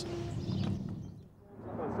moles.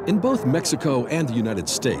 In both Mexico and the United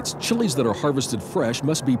States, chilies that are harvested fresh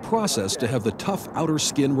must be processed to have the tough outer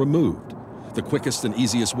skin removed. The quickest and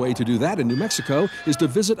easiest way to do that in New Mexico is to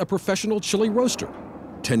visit a professional chili roaster.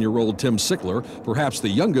 10-year-old Tim Sickler, perhaps the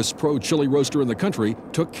youngest pro chili roaster in the country,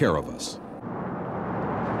 took care of us.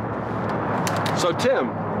 So Tim,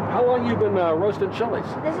 how long you been roasting chilies?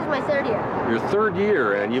 This is my 3rd year. Your 3rd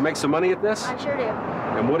year, and you make some money at this? I sure do.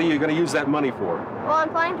 And what are you going to use that money for? Well, I'm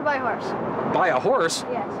planning to buy a horse. Buy a horse?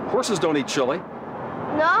 Yes. Horses don't eat chili.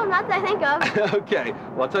 No, not that I think of. Okay,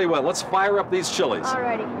 well, I'll tell you what, let's fire up these chilies.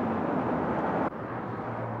 Alrighty.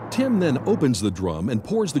 Tim then opens the drum and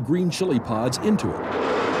pours the green chili pods into it.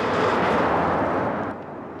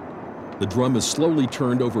 The drum is slowly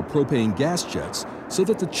turned over propane gas jets so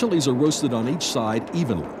that the chilies are roasted on each side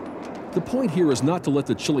evenly. The point here is not to let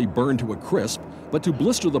the chili burn to a crisp, but to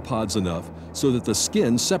blister the pods enough so that the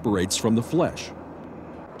skin separates from the flesh.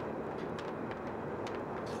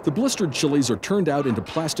 The blistered chilies are turned out into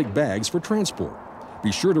plastic bags for transport.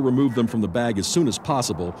 Be sure to remove them from the bag as soon as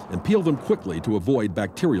possible and peel them quickly to avoid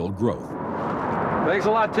bacterial growth. Thanks a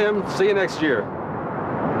lot, Tim. See you next year.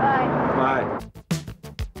 Bye. Bye.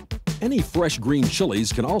 Any fresh green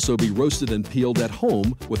chilies can also be roasted and peeled at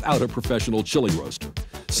home without a professional chili roaster.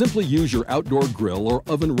 Simply use your outdoor grill or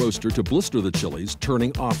oven roaster to blister the chilies,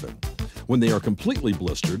 turning often. When they are completely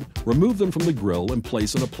blistered, remove them from the grill and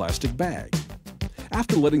place in a plastic bag.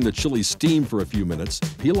 After letting the chili steam for a few minutes,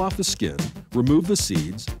 peel off the skin, remove the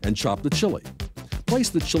seeds, and chop the chili. Place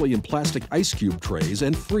the chili in plastic ice cube trays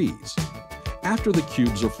and freeze. After the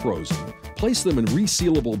cubes are frozen, place them in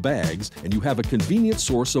resealable bags and you have a convenient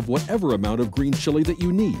source of whatever amount of green chili that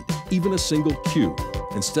you need, even a single cube,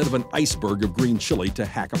 instead of an iceberg of green chili to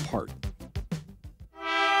hack apart.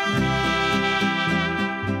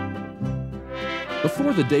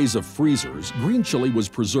 Before the days of freezers, green chili was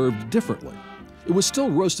preserved differently. It was still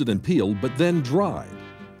roasted and peeled, but then dried.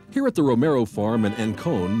 Here at the Romero Farm in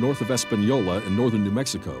Ancon, north of Espanola in northern New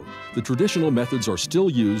Mexico, the traditional methods are still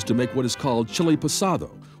used to make what is called chili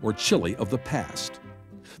pasado, or chili of the past.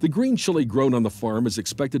 The green chili grown on the farm is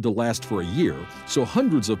expected to last for a year, so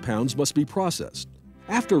hundreds of pounds must be processed.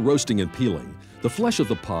 After roasting and peeling, the flesh of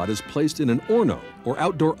the pod is placed in an horno, or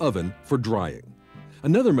outdoor oven, for drying.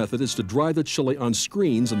 Another method is to dry the chili on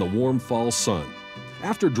screens in the warm fall sun.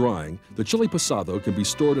 After drying, the chili pasado can be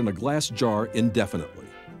stored in a glass jar indefinitely.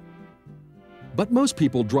 But most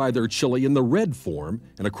people dry their chili in the red form,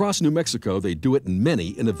 and across New Mexico they do it in many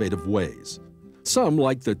innovative ways. Some,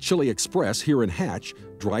 like the Chili Express here in Hatch,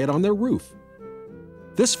 dry it on their roof.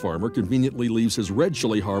 This farmer conveniently leaves his red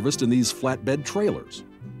chili harvest in these flatbed trailers.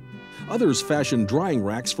 Others fashion drying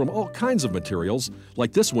racks from all kinds of materials,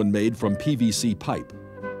 like this one made from PVC pipe.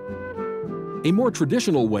 A more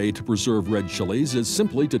traditional way to preserve red chilies is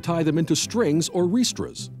simply to tie them into strings or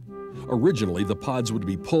ristras. Originally, the pods would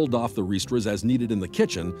be pulled off the ristras as needed in the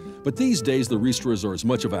kitchen, but these days the ristras are as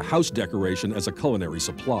much of a house decoration as a culinary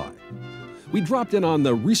supply. We dropped in on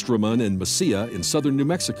the Ristraman in Mesilla in southern New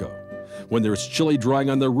Mexico. When there's chili drying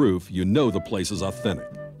on their roof, you know the place is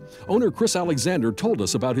authentic. Owner Chris Alexander told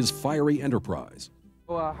us about his fiery enterprise.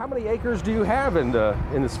 How many acres do you have in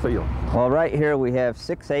this field? Well, right here we have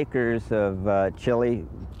 6 acres of chili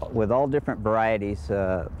with all different varieties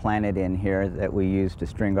planted in here that we use to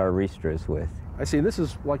string our ristras with. I see. This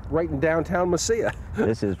is like right in downtown Mesilla.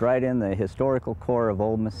 This is right in the historical core of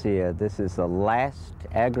Old Mesilla. This is the last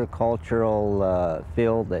agricultural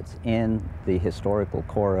field that's in the historical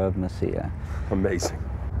core of Mesilla. Amazing.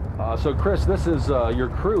 So Chris, this is your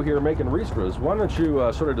crew here making ristras. Why don't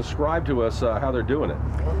you sort of describe to us how they're doing it?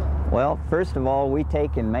 Well, first of all, we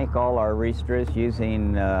take and make all our ristras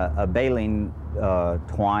using a baling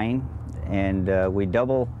twine, and we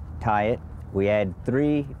double tie it. We add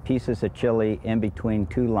 3 pieces of chili in between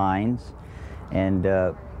 2 lines and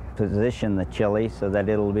position the chili so that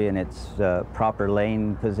it'll be in its proper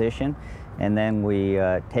laying position. And then we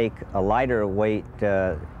take a lighter weight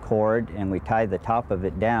cord and we tie the top of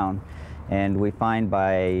it down, and we find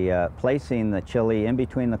by placing the chili in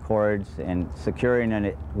between the cords and securing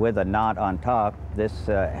it with a knot on top, this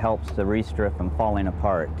helps the ristra from falling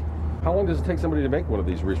apart. How long does it take somebody to make one of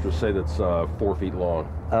these ristras, say that's 4 feet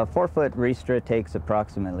long? A 4-foot ristra takes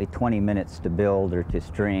approximately 20 minutes to build or to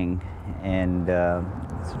string, and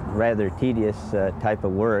it's rather tedious type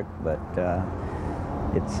of work, but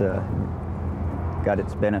it's got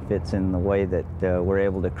its benefits in the way that we're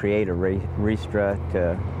able to create a ristra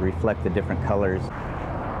to reflect the different colors.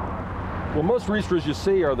 Well, most ristras you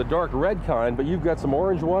see are the dark red kind, but you've got some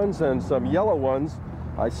orange ones and some yellow ones.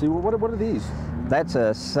 I see. What are these? That's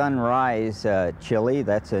a sunrise chili.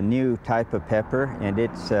 That's a new type of pepper, and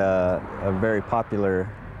it's very popular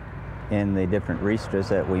in the different ristras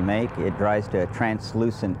that we make. It dries to a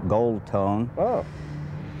translucent gold tone. Oh.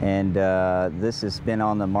 And this has been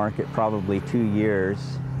on the market probably 2 years,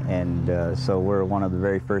 and so we're one of the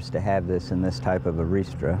very first to have this in this type of a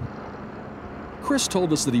ristra. Chris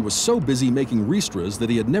told us that he was so busy making ristras that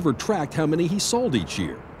he had never tracked how many he sold each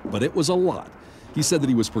year, but it was a lot. He said that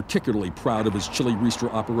he was particularly proud of his chili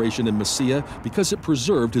ristra operation in Mesilla because it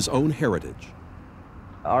preserved his own heritage.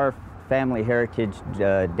 Our family heritage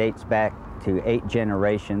dates back to 8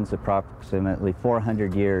 generations, approximately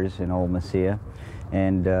 400 years in Old Mesilla.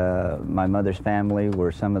 And my mother's family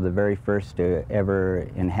were some of the very first to ever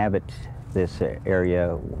inhabit this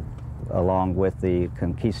area, along with the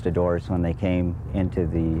conquistadors when they came into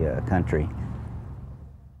the country.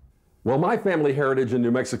 Well, my family heritage in New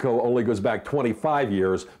Mexico only goes back 25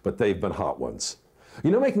 years, but they've been hot ones. You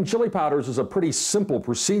know, making chili powders is a pretty simple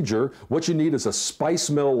procedure. What you need is a spice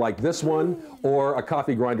mill like this one, or a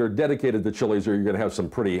coffee grinder dedicated to chilies, or you're going to have some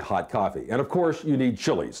pretty hot coffee. And of course, you need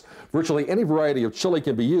chilies. Virtually any variety of chili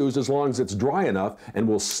can be used as long as it's dry enough and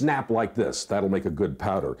will snap like this. That'll make a good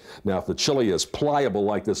powder. Now, if the chili is pliable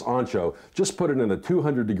like this ancho, just put it in a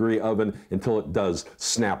 200-degree oven until it does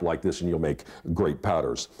snap like this, and you'll make great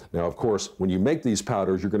powders. Now, of course, when you make these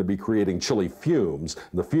powders, you're going to be creating chili fumes.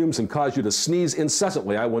 And the fumes can cause you to sneeze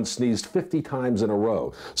incessantly. I once sneezed 50 times in a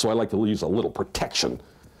row, so I like to use a little protection.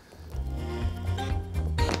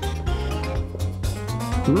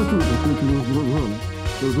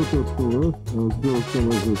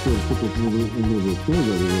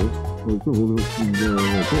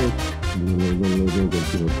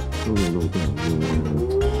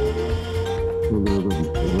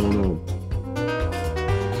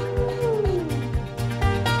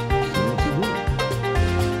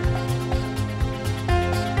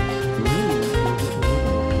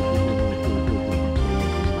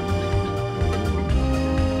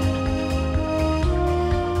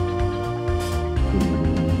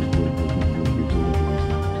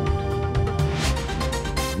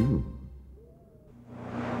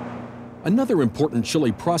 Another important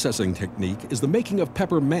chili processing technique is the making of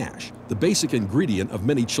pepper mash, the basic ingredient of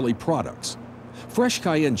many chili products. Fresh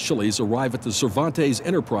cayenne chilies arrive at the Cervantes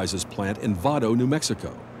Enterprises plant in Vado, New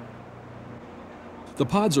Mexico. The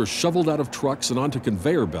pods are shoveled out of trucks and onto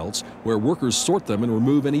conveyor belts where workers sort them and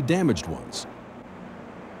remove any damaged ones.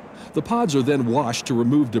 The pods are then washed to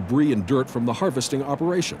remove debris and dirt from the harvesting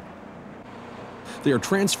operation. They are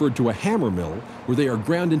transferred to a hammer mill where they are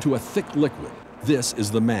ground into a thick liquid. This is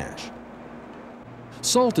the mash.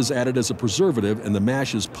 Salt is added as a preservative and the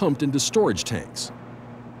mash is pumped into storage tanks.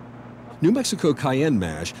 New Mexico cayenne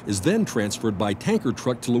mash is then transferred by tanker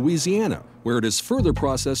truck to Louisiana, where it is further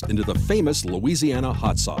processed into the famous Louisiana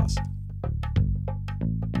hot sauce.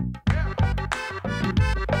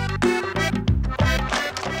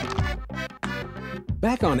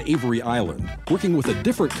 Back on Avery Island, working with a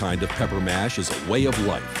different kind of pepper mash is a way of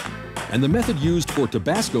life. And the method used for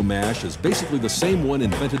Tabasco mash is basically the same one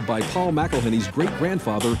invented by Paul McElhenney's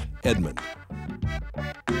great-grandfather, Edmund.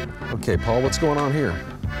 Okay, Paul, what's going on here?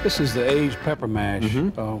 This is the aged pepper mash.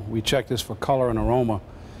 We check this for color and aroma.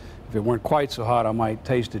 If it weren't quite so hot, I might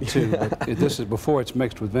taste it too. But this is before it's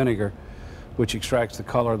mixed with vinegar, which extracts the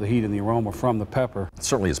color, the heat, and the aroma from the pepper. It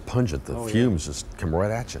certainly is pungent. The fumes just come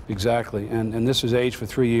right at you. Exactly. And this is aged for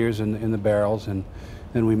 3 years in the barrels, and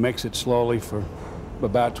then we mix it slowly for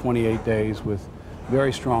about 28 days with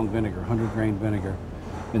very strong vinegar, 100-grain vinegar.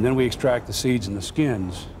 And then we extract the seeds and the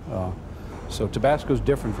skins. So Tabasco is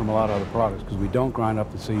different from a lot of other products because we don't grind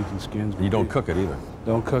up the seeds and skins. You don't cook it either.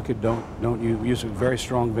 Don't cook it. Don't use a very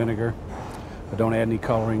strong vinegar. Don't add any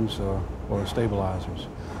colorings or stabilizers.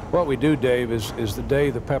 What we do, Dave, is the day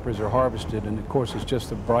the peppers are harvested, and of course it's just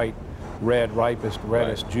the bright red, ripest,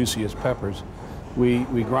 reddest, juiciest peppers.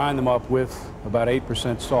 We grind them up with about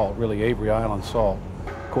 8% salt, really Avery Island salt,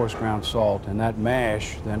 coarse ground salt, and that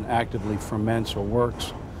mash then actively ferments or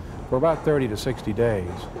works for about 30 to 60 days.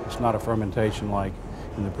 It's not a fermentation like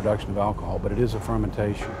in the production of alcohol, but it is a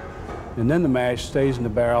fermentation. And then the mash stays in the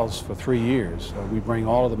barrels for 3 years. We bring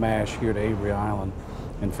all of the mash here to Avery Island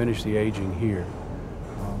and finish the aging here.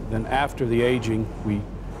 Then after the aging, we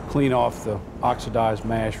clean off the oxidized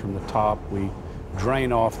mash from the top, we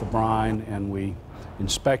drain off the brine, and we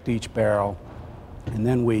inspect each barrel, and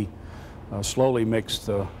then we slowly mix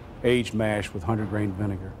the aged mash with 100-grain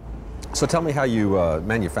vinegar. So tell me how you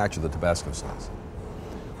manufacture the Tabasco sauce.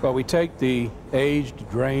 Well, we take the aged,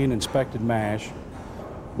 drained, inspected mash,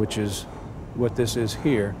 which is what this is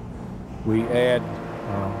here. We add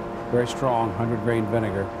very strong 100-grain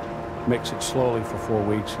vinegar, mix it slowly for 4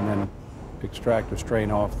 weeks, and then extract or strain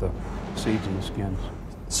off the seeds and the skins.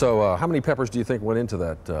 So how many peppers do you think went into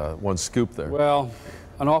that one scoop there? Well,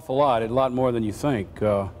 an awful lot, a lot more than you think.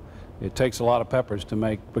 It takes a lot of peppers to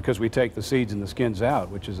make, because we take the seeds and the skins out,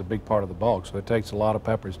 which is a big part of the bulk, so it takes a lot of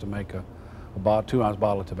peppers to make a 2-ounce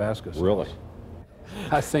bottle of Tabasco sauce. Really?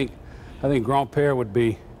 I think Grand-Père would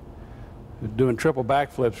be doing triple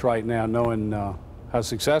backflips right now, knowing how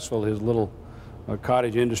successful his little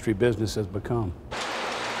cottage industry business has become.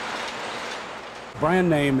 Brand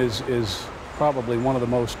name is probably one of the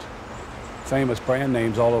most famous brand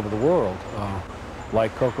names all over the world,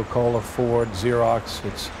 like Coca-Cola, Ford, Xerox.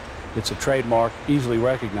 It's a trademark easily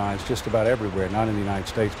recognized just about everywhere, not in the United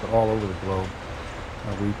States, but all over the globe.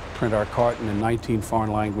 We print our carton in 19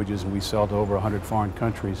 foreign languages, and we sell to over 100 foreign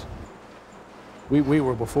countries. We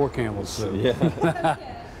were before Campbell's soup. Yeah.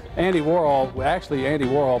 Andy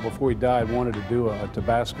Warhol, before he died, wanted to do a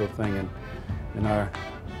Tabasco thing, in our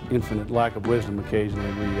infinite lack of wisdom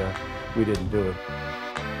occasionally, we didn't do it.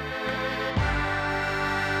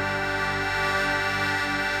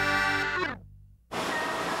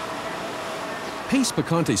 Pace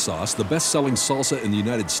Picante sauce, the best-selling salsa in the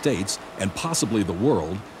United States and possibly the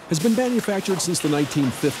world, has been manufactured since the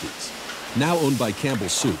 1950s. Now owned by Campbell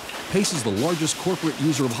Soup, Pace is the largest corporate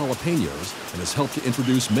user of jalapenos and has helped to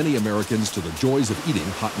introduce many Americans to the joys of eating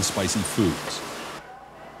hot and spicy foods.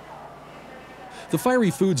 The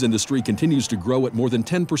fiery foods industry continues to grow at more than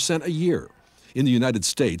 10% a year. In the United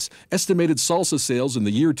States, estimated salsa sales in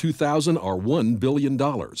the year 2000 are $1 billion.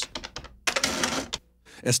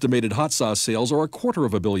 Estimated hot sauce sales are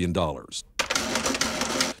 $250 million.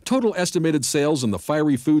 Total estimated sales in the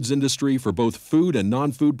fiery foods industry for both food and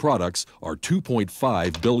non-food products are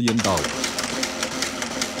 $2.5 billion.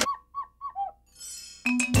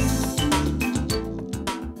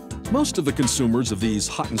 Most of the consumers of these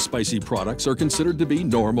hot and spicy products are considered to be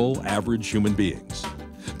normal, average human beings.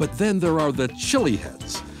 But then there are the chili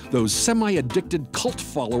heads, those semi-addicted cult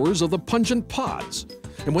followers of the pungent pods.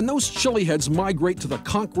 And when those chili heads migrate to the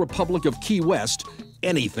conch republic of Key West,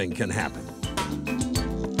 anything can happen.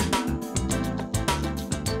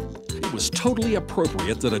 It was totally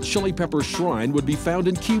appropriate that a chili pepper shrine would be found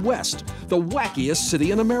in Key West, the wackiest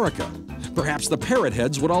city in America. Perhaps the parrot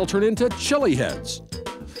heads would all turn into chili heads.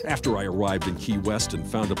 After I arrived in Key West and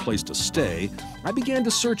found a place to stay, I began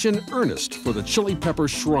to search in earnest for the chili pepper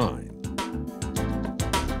shrine.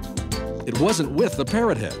 It wasn't with the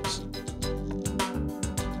parrot heads.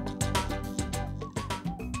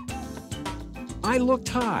 I looked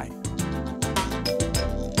high.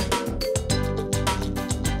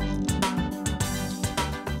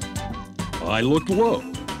 I looked low.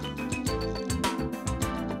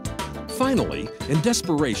 Finally, in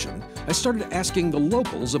desperation, I started asking the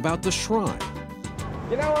locals about the shrine.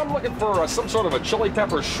 You know, I'm looking for some sort of a chili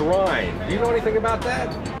pepper shrine. Do you know anything about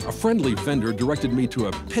that? A friendly vendor directed me to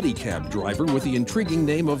a pedicab driver with the intriguing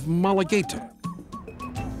name of Malagueta.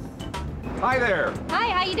 Hi there. Hi,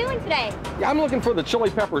 how you doing today? Yeah, I'm looking for the chili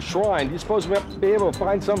pepper shrine. Do you suppose we'll be able to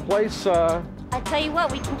find some place? I tell you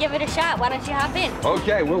what, we can give it a shot. Why don't you hop in?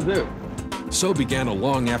 Okay, we'll do. So began a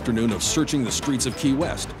long afternoon of searching the streets of Key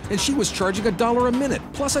West, and she was charging $1 a minute,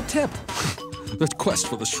 plus a tip. The quest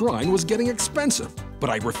for the shrine was getting expensive, but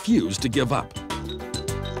I refused to give up.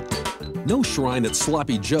 No shrine at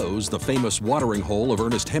Sloppy Joe's, the famous watering hole of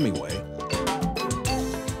Ernest Hemingway.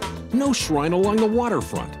 No shrine along the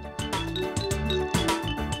waterfront.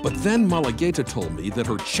 But then Malagueta told me that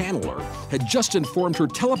her channeler had just informed her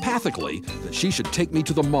telepathically that she should take me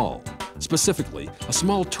to the mall. Specifically, a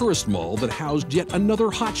small tourist mall that housed yet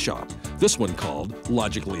another hot shop, this one called,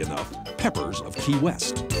 logically enough, Peppers of Key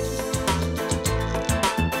West.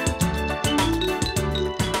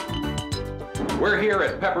 We're here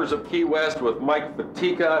at Peppers of Key West with Mike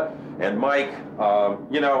Fatica. And Mike,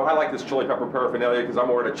 you know, I like this chili pepper paraphernalia because I'm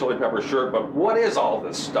wearing a chili pepper shirt, but what is all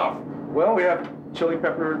this stuff? Well, we have chili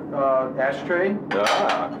pepper ashtray,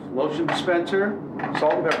 lotion dispenser,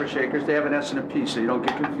 salt and pepper shakers. They have an S and a P, so you don't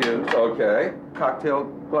get confused. Okay. Cocktail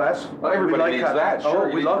glass. Everybody needs that. Sure,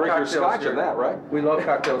 we you love drink your cocktails scotch here. in that, right? We love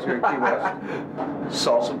cocktails here in Key West.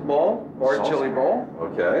 Salsa bowl or chili bowl.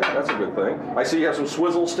 Okay, that's a good thing. I see you have some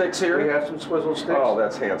swizzle sticks here. We have some swizzle sticks. Oh,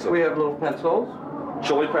 that's handsome. We have little pencils.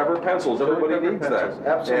 Chili pepper pencils. Everybody needs that.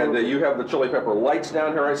 Absolutely. And you have the chili pepper lights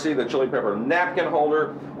down here. I see the chili pepper napkin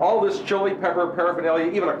holder. All this chili pepper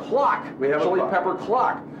paraphernalia. Even a clock. We have chili a clock. pepper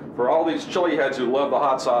clock for all these chili heads who love the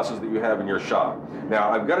hot sauces that you have in your shop. Now,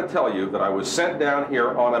 I've got to tell you that I was sent down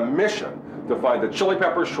here on a mission to find the chili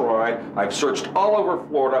pepper shrine. I've searched all over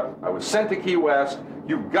Florida. I was sent to Key West.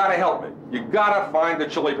 You've got to help me. You've got to find the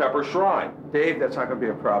chili pepper shrine. Dave, that's not going to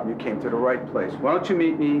be a problem. You came to the right place. Why don't you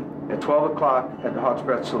meet me at 12 o'clock at the Hog's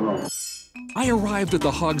Breath Saloon? I arrived at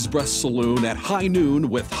the Hog's Breath Saloon at high noon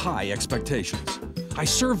with high expectations. I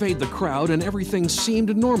surveyed the crowd and everything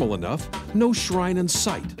seemed normal enough. No shrine in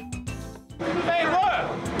sight. Hey, look!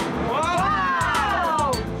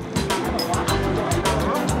 Wow!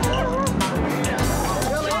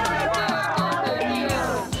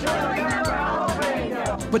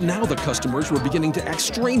 But now the customers were beginning to act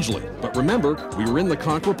strangely. But remember, we were in the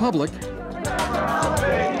Conch Republic.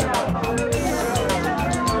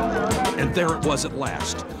 And there it was at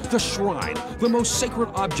last. The shrine, the most sacred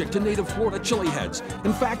object to native Florida chili heads.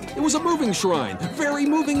 In fact, it was a moving shrine, very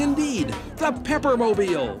moving indeed. The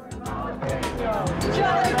Peppermobile.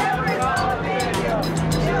 Chili pepper jalapeno,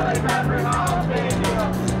 chili pepper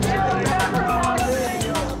jalapeno, chili pepper jalapeno.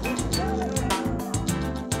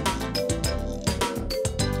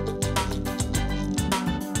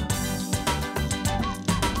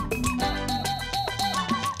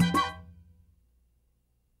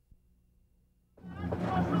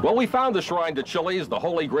 Well, we found the shrine to chilies, the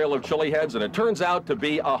holy grail of chili heads, and it turns out to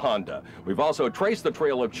be a Honda. We've also traced the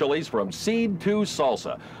trail of chilies from seed to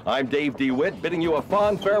salsa. I'm Dave DeWitt, bidding you a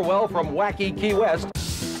fond farewell from wacky Key West.